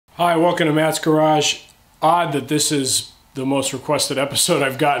Hi, welcome to Matt's Garage. Odd that this is the most requested episode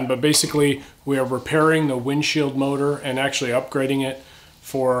I've gotten, but basically we are repairing the windshield motor and actually upgrading it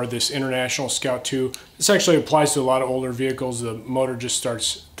for this International Scout 2. This actually applies to a lot of older vehicles. The motor just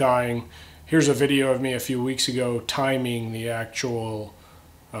starts dying. Here's a video of me a few weeks ago timing the actual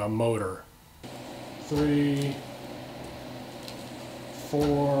motor. 3,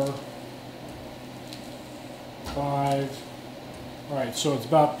 4, 5. All right, so it's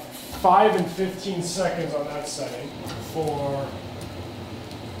about 5 and 15 seconds on that setting. 4,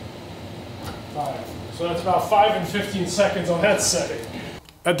 5. So that's about 5 and 15 seconds on that setting.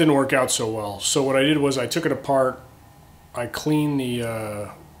 That didn't work out so well. So what I did was I took it apart. I cleaned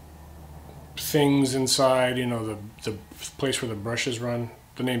the things inside, you know, the place where the brushes run.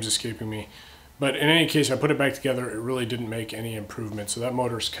 The name's escaping me. But in any case, I put it back together. It really didn't make any improvement. So that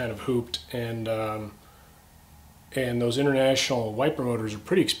motor's kind of hooped, and those International wiper motors are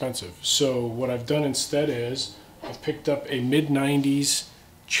pretty expensive. So what I've done instead is I've picked up a mid-90s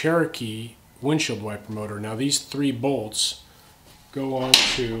Cherokee windshield wiper motor. Now these 3 bolts go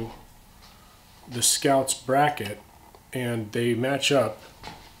onto the Scout's bracket and they match up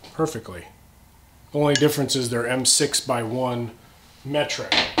perfectly. The only difference is they're M6x1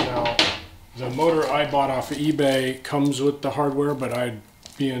 metric. Now the motor I bought off of eBay comes with the hardware, but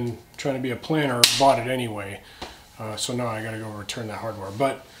trying to be a planner, bought it anyway. So now I got to go return that hardware.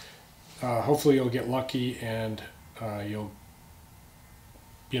 But hopefully you'll get lucky and you'll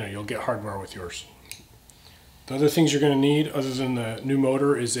get hardware with yours. The other things you're going to need, other than the new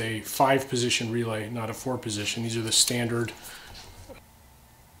motor, is a 5-position relay, not a 4-position. These are the standard.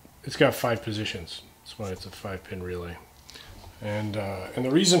 It's got 5 positions. That's why it's a 5-pin relay. And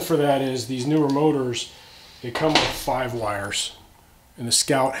the reason for that is these newer motors, they come with 5 wires, and the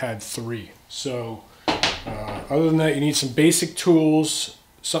Scout had 3. So other than that, you need some basic tools,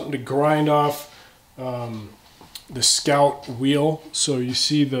 something to grind off the Scout wheel. So you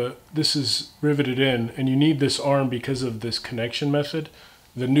see this is riveted in, and you need this arm because of this connection method.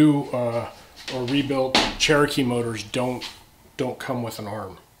 The new or rebuilt Cherokee motors don't come with an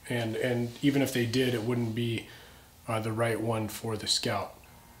arm, and even if they did, it wouldn't be the right one for the Scout.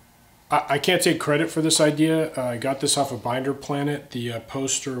 I can't take credit for this idea. I got this off of Binder Planet. The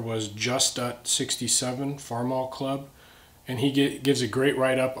poster was Just.67 Farmall Club, and he gives a great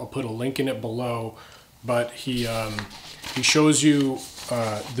write-up. I'll put a link in it below, but he shows you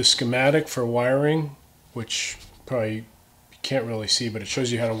the schematic for wiring, which probably you can't really see, but it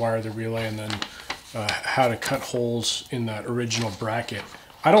shows you how to wire the relay and then how to cut holes in that original bracket.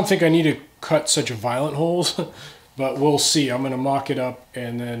 I don't think I need to cut such violent holes. But we'll see. I'm going to mock it up,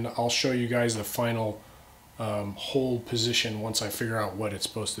 and then I'll show you guys the final hole position once I figure out what it's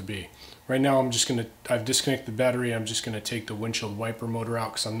supposed to be. Right now I've disconnected the battery. I'm just going to take the windshield wiper motor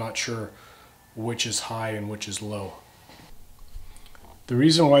out because I'm not sure which is high and which is low. The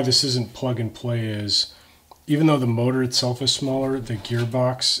reason why this isn't plug and play is, even though the motor itself is smaller, the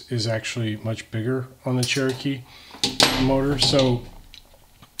gearbox is actually much bigger on the Cherokee motor. So,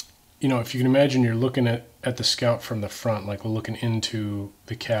 you know, if you can imagine, you're looking at the Scout from the front, like we're looking into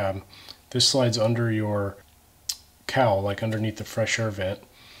the cab. This slides under your cowl, like underneath the fresh air vent,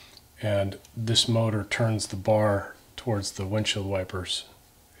 and this motor turns the bar towards the windshield wipers,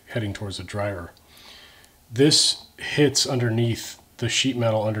 heading towards the driver. This hits underneath the sheet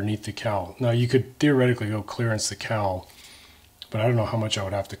metal underneath the cowl. Now you could theoretically go clearance the cowl, but I don't know how much I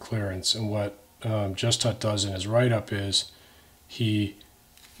would have to clearance. And what Just Hut does in his write-up is he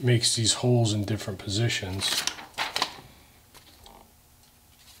makes these holes in different positions,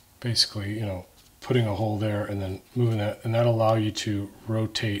 basically, you know, putting a hole there and then moving that, and that'll allow you to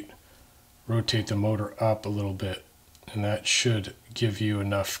rotate the motor up a little bit, and that should give you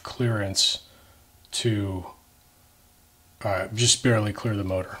enough clearance to just barely clear the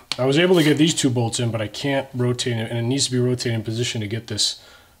motor. I was able to get these 2 bolts in, but I can't rotate it, and it needs to be rotated in position to get this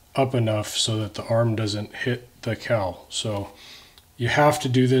up enough so that the arm doesn't hit the cowl. So you have to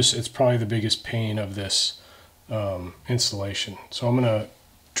do this. It's probably the biggest pain of this installation. So I'm going to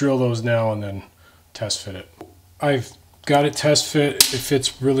drill those now and then test fit it. I've got it test fit. It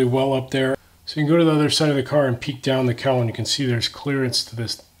fits really well up there. So you can go to the other side of the car and peek down the cowl, and you can see there's clearance to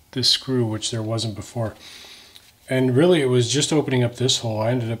this screw, which there wasn't before. And really it was just opening up this hole. I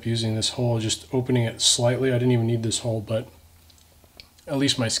ended up using this hole, just opening it slightly. I didn't even need this hole, but at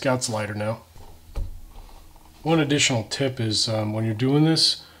least my Scout's lighter now. One additional tip is when you're doing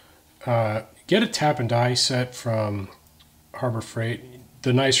this, get a tap and die set from Harbor Freight.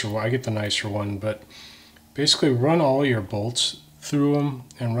 The nicer one, I get the nicer one, but basically run all your bolts through them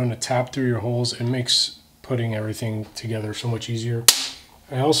and run a tap through your holes. It makes putting everything together so much easier.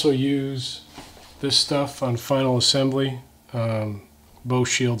 I also use this stuff on final assembly, Bow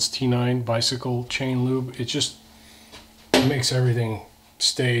Shields T9 bicycle chain lube. It just makes everything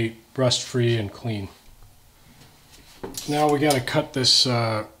stay rust free and clean. Now we got to cut this,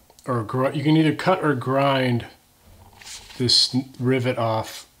 you can either cut or grind this rivet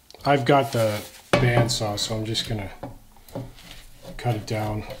off. I've got the bandsaw, so I'm just gonna cut it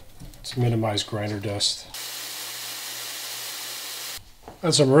down to minimize grinder dust.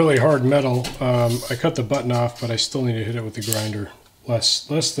 That's some really hard metal. I cut the button off, but I still need to hit it with the grinder. Less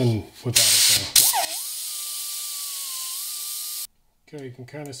than without it though. Okay, you can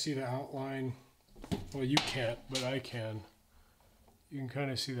kind of see the outline. Well, you can't, but I can. You can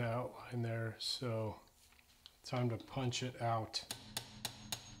kind of see the outline there, so time to punch it out.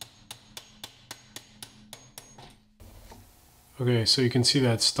 Okay, so you can see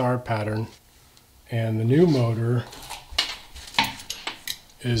that star pattern, and the new motor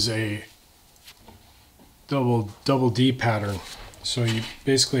is a double D pattern. So you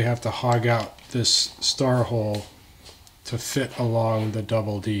basically have to hog out this star hole to fit along the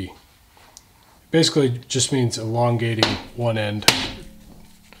double D. Basically just means elongating one end.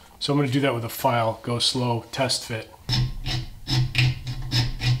 So I'm going to do that with a file, go slow, test fit.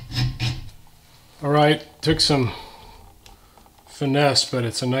 Alright, took some finesse, but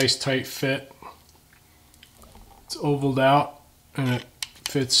it's a nice tight fit. It's ovaled out and it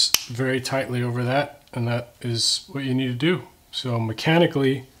fits very tightly over that, and that is what you need to do. So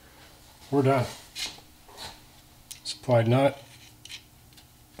mechanically, we're done. Supplied nut.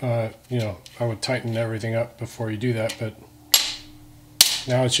 You know, I would tighten everything up before you do that, but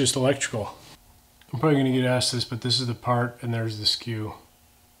now it's just electrical. I'm probably going to get asked this, but this is the part and there's the skew.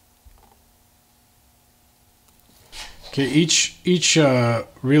 Okay, each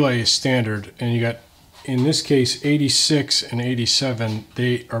relay is standard, and you got, in this case, 86 and 87,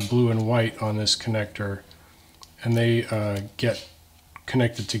 they are blue and white on this connector, and they get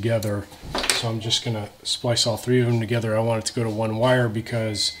connected together. So I'm just going to splice all three of them together. I want it to go to one wire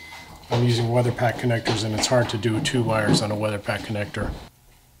because I'm using weather pack connectors, and it's hard to do 2 wires on a weather pack connector.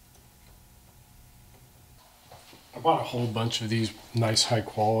 I bought a whole bunch of these nice high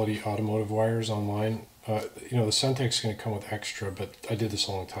quality automotive wires online. You know, the Centex is going to come with extra, but I did this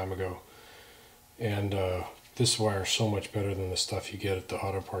a long time ago. And this wire is so much better than the stuff you get at the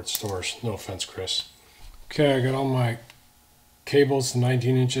auto parts stores. No offense, Chris. Okay, I got all my cables,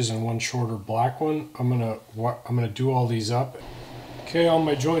 19 inches and one shorter black one. I'm gonna do all these up. Okay, all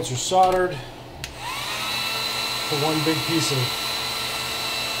my joints are soldered. For one big piece of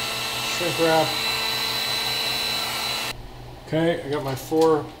shrink wrap. Okay, I got my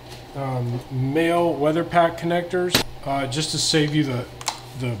 4 male weather pack connectors. Just to save you the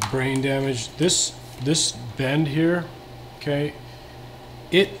brain damage, this bend here, okay,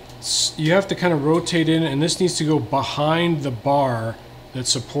 you have to kind of rotate in, and this needs to go behind the bar that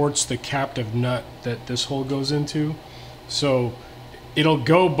supports the captive nut that this hole goes into. So it'll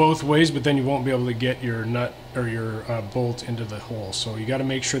go both ways, but then you won't be able to get your nut or your bolt into the hole. So you got to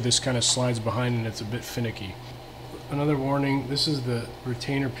make sure this kind of slides behind and it's a bit finicky. Another warning, this is the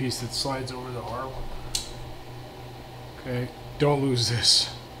retainer piece that slides over the arm. Okay, don't lose this.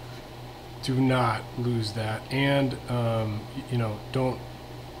 Do not lose that. And, you know, don't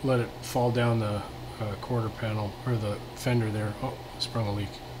let it fall down the quarter panel or the fender there. Oh, sprung a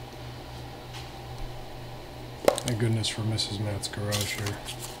leak. Thank goodness for Mrs. Matt's garage here.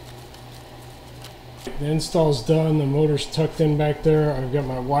 The install's done, the motor's tucked in back there. I've got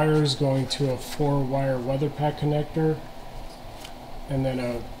my wires going to a 4-wire weather pack connector. And then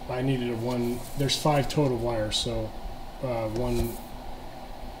I needed there's 5 total wires, so a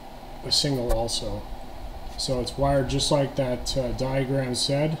single also. So it's wired just like that diagram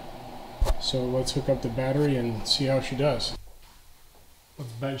said. So let's hook up the battery and see how she does.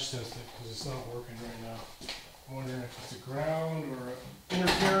 Let's bench test it because it's not working right now. I'm wondering if it's a ground or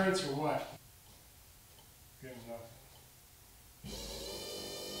interference or what. Getting nothing.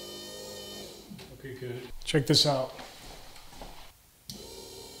 Okay, good. Check this out.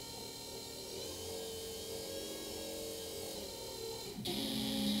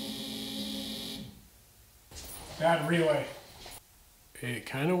 Bad relay. It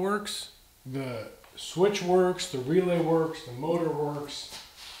kind of works. The switch works, the relay works, the motor works.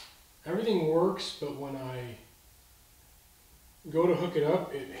 Everything works, but when I go to hook it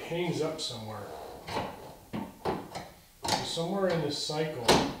up, it hangs up somewhere. So somewhere in this cycle,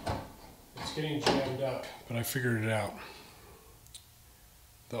 it's getting jammed up. But I figured it out.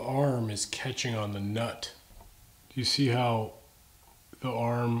 The arm is catching on the nut. Do you see how the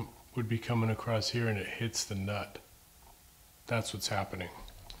arm would be coming across here and it hits the nut? That's what's happening.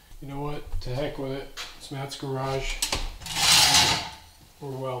 You know what? To heck with it. It's Matt's garage. We're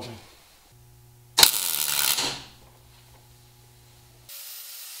welding.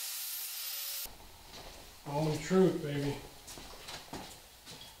 Moment of truth, baby.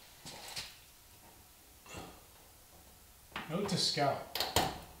 Note to Scout.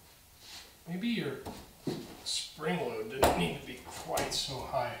 Maybe your spring load didn't need to be quite so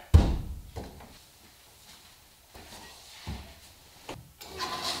high.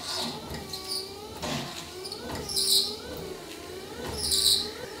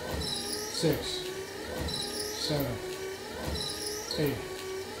 Six, 7, 8,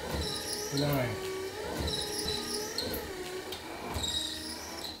 9.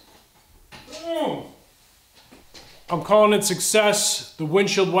 Boom! I'm calling it success. The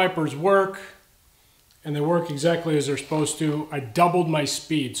windshield wipers work, and they work exactly as they're supposed to. I doubled my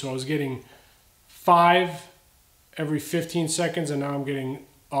speed, so I was getting 5 every 15 seconds, and now I'm getting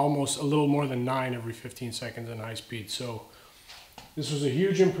almost a little more than 9 every 15 seconds in high speed. So this was a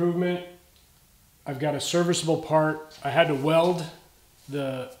huge improvement. I've got a serviceable part. I had to weld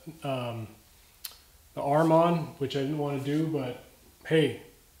the arm on, which I didn't want to do, but hey,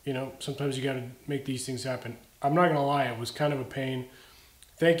 you know, sometimes you got to make these things happen. I'm not gonna lie, it was kind of a pain.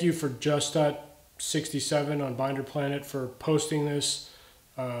 Thank you for JustUt67 on Binder Planet for posting this.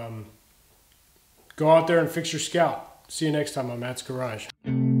 Go out there and fix your Scout. See you next time on Matt's Garage.